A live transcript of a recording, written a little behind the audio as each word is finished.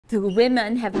Do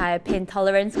women have higher pain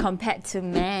tolerance compared to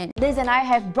men? Liz and I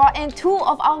have brought in two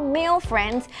of our male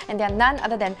friends, and they're none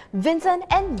other than Vincent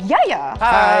and Yaya.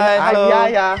 Hi, hello.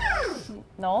 I'm Yaya.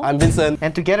 No? I'm Vincent.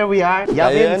 And together we are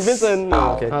Yaya and Vincent.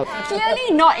 Okay.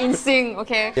 Clearly not in sync,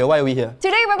 okay? Yeah, why are we here?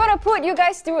 Today we're going to put you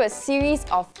guys through a series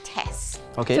of tests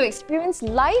Okay. to experience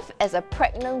life as a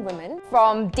pregnant woman,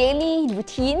 from daily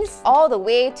routines all the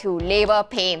way to labor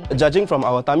pain. Judging from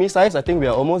our tummy size, I think we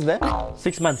are almost there.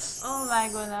 6 months. Oh my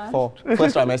goodness. For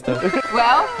first trimester.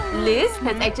 Well, Liz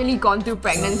has actually gone through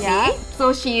pregnancy,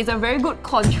 so she is a very good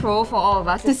control for all of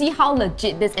us to see how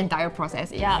legit this entire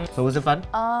process is. Yeah. So was it fun?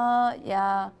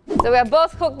 Yeah. So we're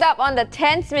both hooked up on the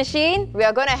TENS machine. We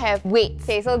are gonna have weights.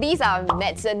 Okay, so these are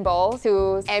medicine balls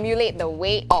to emulate the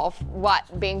weight of what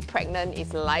being pregnant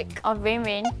is like. Of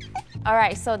rain.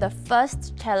 Alright, so the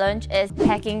first challenge is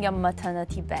packing your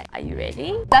maternity bag. Are you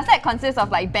ready? Does that consist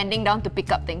of like bending down to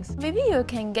pick up things? Maybe you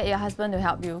can get your husband to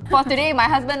help you. For today, my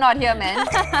husband not here, man.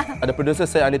 The producer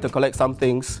said I need to collect some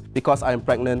things because I'm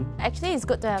pregnant. Actually, it's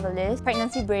good to have a list.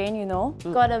 Pregnancy brain, you know.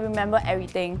 Gotta remember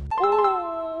everything.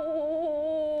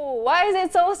 Ooh, why is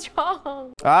it so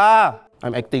strong?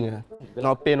 I'm acting.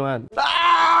 Not pain one.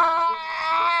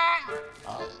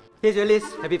 Here's your list.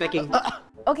 Happy packing.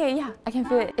 Okay, yeah, I can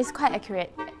feel it. It's quite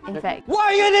accurate, in fact.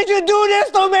 Why did you do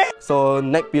this to me? So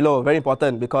neck pillow, very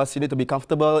important because you need to be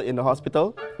comfortable in the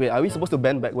hospital. Wait, are we supposed to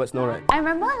bend backwards? No, right? I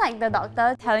remember like the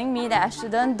doctor telling me that I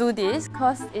shouldn't do this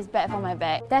because it's bad for my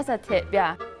back. That's a tip,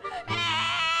 yeah.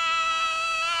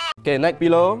 Okay, neck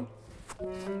pillow.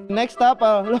 Next up,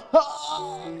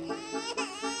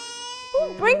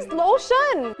 Who brings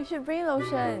lotion? You should bring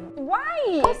lotion.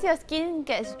 Why? Because your skin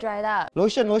gets dried up.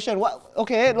 lotion. What?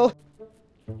 Okay, I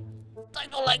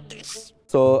don't like this.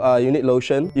 So you need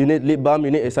lotion, you need lip balm,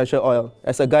 you need essential oil.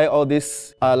 As a guy, all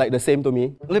these are like the same to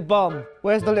me. Lip balm.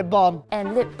 Where's the lip balm?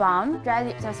 And lip balm, dry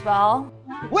lips as well.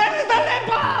 Where is the lip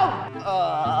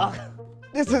balm?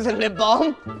 This isn't lip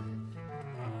balm.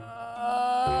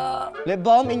 Lip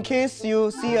balm in case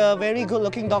you see a very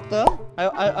good-looking doctor.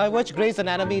 I watch Grey's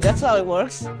Anatomy. That's how it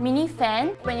works. Mini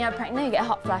fan, when you're pregnant you get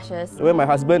hot flashes. When my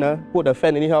husband put the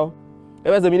fan anyhow. Hey,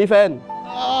 where's the mini fan?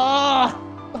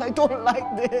 I don't like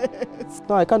this.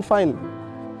 No, I can't find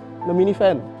the mini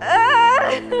fan.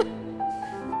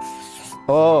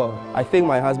 Oh, I think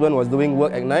my husband was doing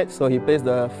work at night, so he placed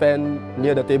the fan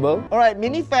near the table. Alright,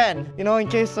 mini fan. You know, in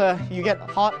case you get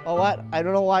hot or what. I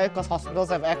don't know why, because hospitals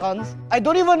have aircons. I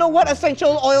don't even know what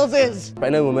essential oils is.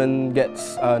 Pregnant women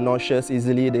gets nauseous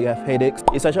easily, they have headaches.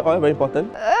 Essential oil, very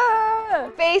important.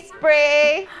 Face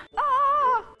spray.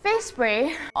 Face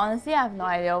spray, honestly I have no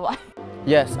idea why.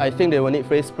 Yes, I think they will need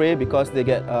face spray because they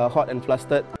get hot and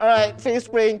flustered. Alright, face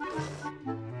spray.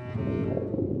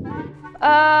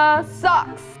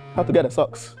 Socks. How to get the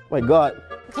socks? My God.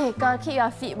 Okay, gotta keep your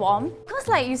feet warm. Because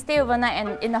like you stay overnight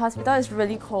and in the hospital it's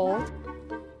really cold.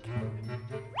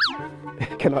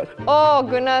 Cannot. Oh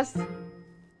goodness.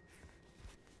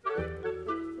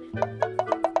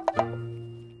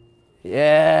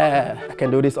 Yeah, I can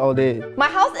do this all day. My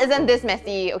house isn't this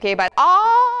messy, okay, but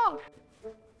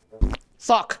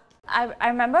Sock. I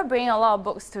remember bringing a lot of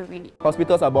books to read.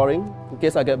 Hospitals are boring. In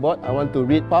case I get bored, I want to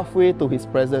read Pathway to His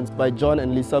Presence by John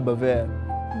and Lisa Bevere.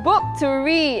 book to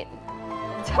read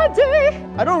today.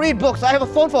 I don't read books. I have a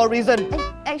phone for a reason.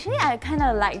 Actually, I kind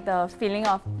of like the feeling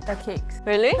of the cakes.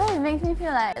 Really? No, it makes me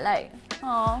feel like,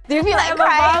 oh. Do you feel like I'm a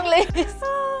crying, mom. Liz?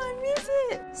 Oh, I miss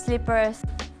it. Slippers.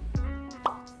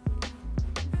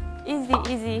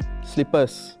 Easy.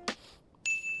 Slippers.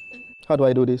 How do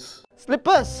I do this?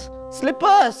 Slippers.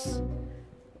 Slippers.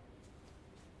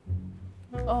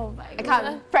 Oh my god. I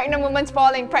can't. Pregnant woman's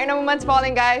falling. Pregnant woman's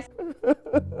falling, guys.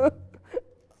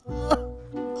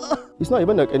 It's not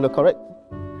even in the correct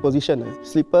position.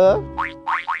 Slipper.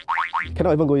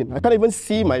 Cannot even go in. I can't even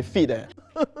see my feet. I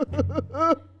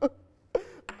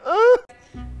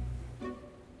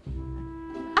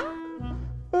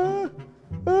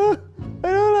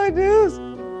don't like this.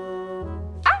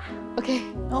 Okay.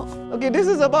 Oh. Okay, this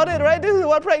is about it, right? This is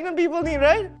what pregnant people need,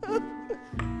 right?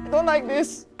 I don't like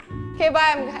this. Okay,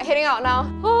 bye. I'm heading out now.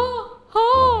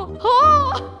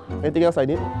 Anything else I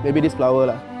need? Maybe this flower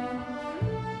lah.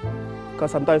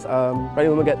 Because sometimes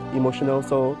pregnant women get emotional,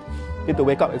 so need to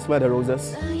wake up and smell the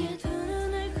roses.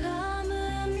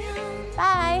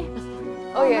 Bye.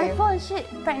 Oh, My yeah. phone, shit.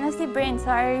 Pregnancy brain,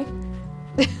 sorry.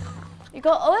 You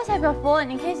go always have your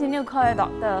phone in case you need to call your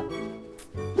doctor.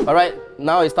 Alright,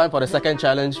 now it's time for the second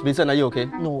challenge. Vincent, are you okay?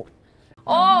 No.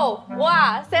 Oh,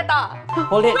 wow, Seta.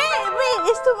 Hold it. Wait,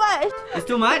 it's too much. It's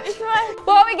too much?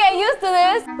 While we get used to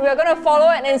this, we're gonna follow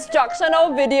an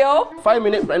instructional video.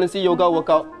 5-minute pregnancy yoga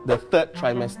workout, the 3rd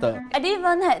trimester. I didn't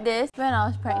even had this when I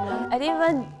was pregnant. I didn't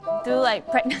even do like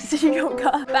pregnancy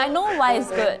yoga, but I know why it's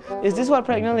good. Is this what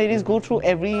pregnant ladies go through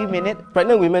every minute?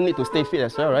 Pregnant women need to stay fit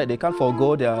as well, right? They can't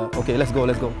forego their... Okay, let's go.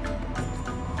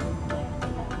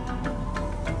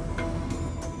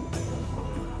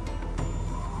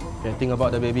 Okay, think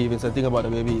about the baby, Vincent. Think about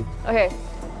the baby. Okay.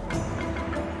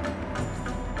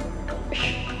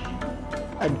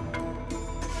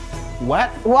 What?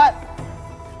 What?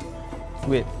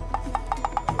 Wait.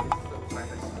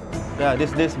 Yeah,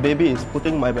 this baby is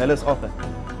putting my balance off.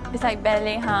 It's like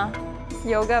ballet, huh?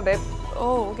 Yoga, babe.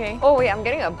 Oh, okay. Oh wait, I'm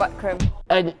getting a butt cramp.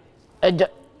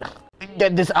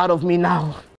 Get this out of me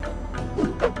now.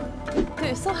 Dude,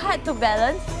 it's so hard to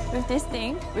balance with this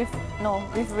thing. With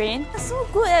rain. It's so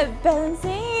good at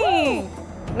balancing.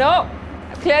 No,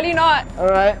 clearly not.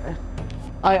 Alright.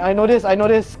 I know this.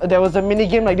 There was a mini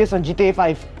game like this on GTA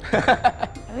 5.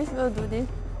 At least we'll do this.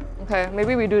 Okay,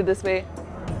 maybe we do it this way.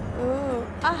 Ooh.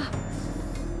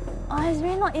 Oh, it's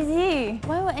really not easy.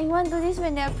 Why would anyone do this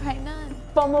when they're pregnant?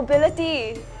 For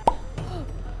mobility.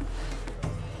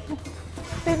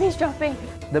 Baby's dropping.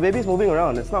 The baby's moving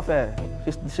around. It's not fair.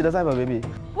 She doesn't have a baby.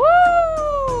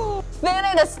 Woo!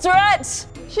 Feeling the stretch.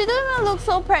 She doesn't even look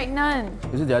so pregnant.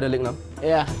 Is it the other leg now?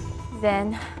 Yeah.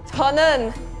 Then,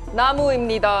 저는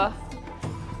나무입니다.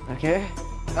 Okay.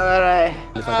 Alright.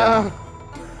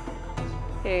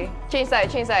 Okay, change side,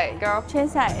 girl.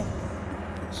 change side.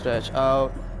 Stretch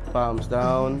out, palms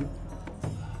down,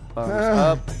 palms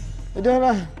up. I don't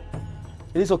know.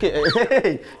 It is okay.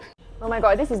 Hey! Oh my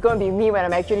god, this is going to be me when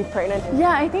I'm actually pregnant.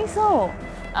 Yeah, I think so.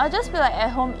 I'll just be like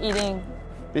at home eating.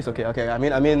 It's okay. Okay. I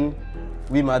mean,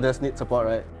 we mothers need support,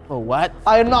 right? Oh, what?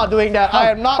 I am not doing that.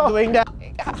 I am not doing that.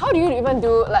 How do you even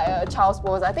do like a child's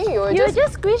pose? I think you would You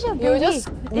just squish your baby. you just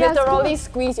literally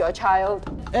squeeze your child.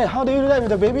 Hey, how do you do that with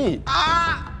the baby?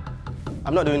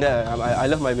 I'm not doing that. I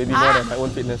love my baby more than my own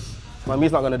fitness.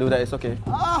 Mommy's not gonna do that. It's okay.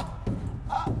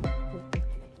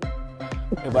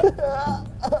 Okay, but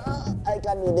I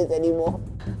can't do this anymore.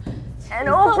 And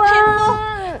So open! painful.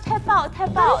 Tap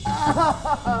out.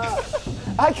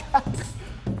 I can't.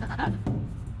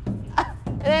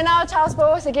 And then now child's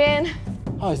pose again.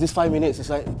 oh, is this 5 minutes? It's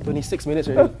like 26 minutes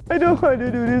already. I don't want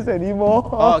to do this anymore.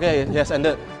 Oh, okay. Yes,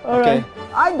 ended. Alright. Okay.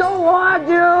 I don't want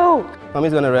you.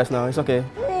 Mommy's gonna rest now. It's okay.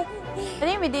 I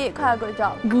think we did quite a good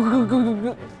job.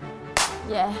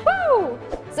 Yeah. Woo!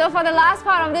 So for the last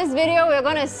part of this video, we're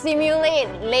going to simulate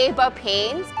labor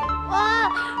pains.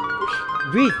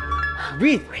 Breathe.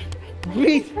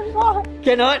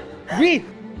 Cannot breathe.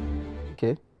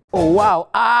 Okay. Oh wow.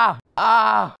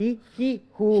 He,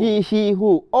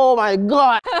 Who. Oh my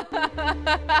god.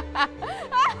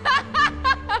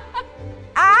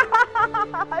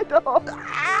 I don't.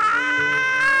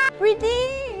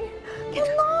 Breathing.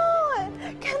 Cannot.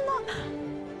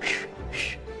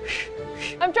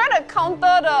 I'm trying to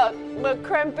counter the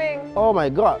cramping. Oh my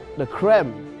god. The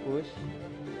cramp.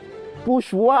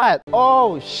 Push what?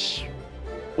 Oh shh.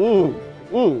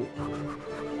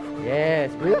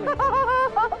 Yes.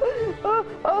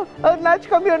 Nudge,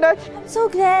 come here, Nudge. I'm so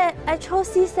glad I chose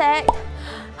C-Sec.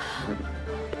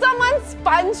 Someone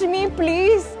sponge me,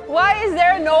 please. Why is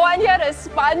there no one here to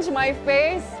sponge my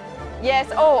face?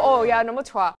 Yes. Oh yeah, number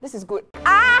 12. This is good.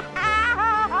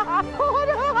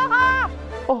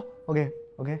 Oh, okay.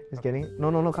 Just getting it. No,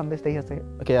 come, let's stay here.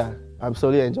 Okay, yeah. I'm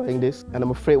slowly enjoying this. And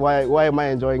I'm afraid, why am I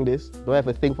enjoying this? Do I have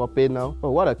a thing for pain now? Oh,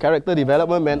 what a character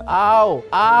development, man. Ow!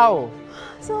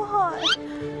 So hot.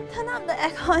 Turn up the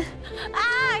aircon.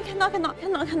 I cannot.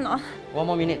 1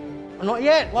 more minute. Not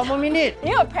yet. 1 more minute.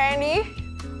 You know, apparently,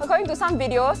 according to some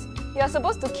videos, you're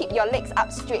supposed to keep your legs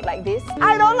up straight like this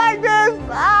I don't like this.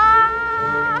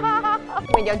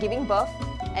 when you're giving birth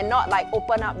and not like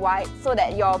open up wide so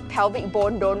that your pelvic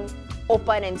bone don't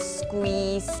open and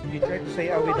squeeze. You try to say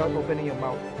out without opening your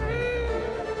mouth.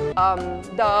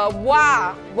 The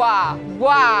wah.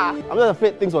 I'm just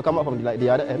afraid things will come out from like the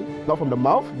other end. Not from the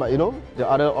mouth, but you know, the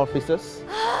other orifices.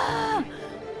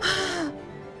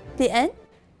 The end?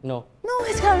 No. No,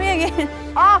 it's coming again.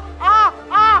 God!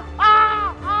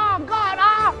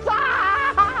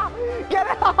 Get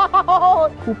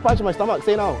out! Who punched my stomach?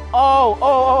 Say now. Oh,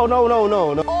 no.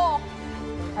 Oh,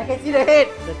 I can see the head.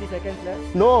 30 seconds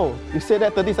left. No, you said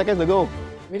that 30 seconds ago.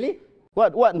 Really?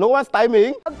 What? No one's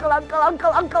timing? Uncle.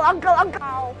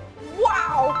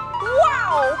 wow.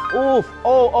 Oof.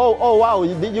 Oh, wow.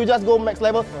 Did you just go max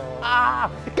level?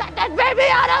 Get that baby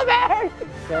out of me!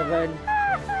 7, 6,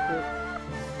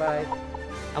 5,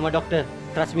 I'm a doctor.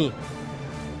 Trust me.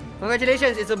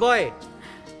 Congratulations, it's a boy.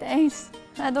 Thanks.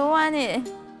 I don't want it.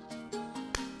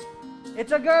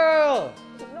 It's a girl.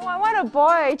 No, I want a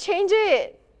boy. Change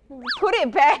it. Put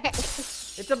it back.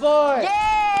 It's a boy.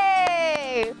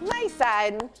 Yay! Nice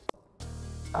son.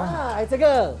 It's a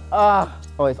girl.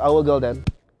 Oh, it's our girl then.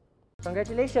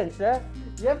 Congratulations, sir.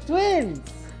 You have twins.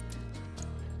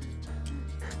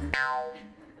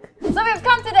 So we've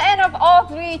come to the end of all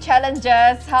 3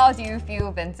 challenges. How do you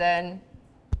feel, Vincent?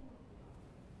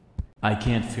 I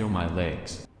can't feel my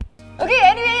legs. Okay,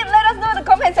 anyway, let us know in the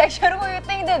comment section who you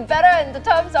think did better in the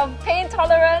terms of pain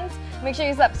tolerance. Make sure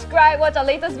you subscribe, watch our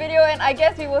latest video, and I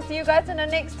guess we will see you guys in the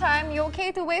next time. You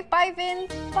okay to wave bye,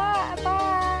 Vince? Bye,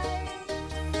 bye.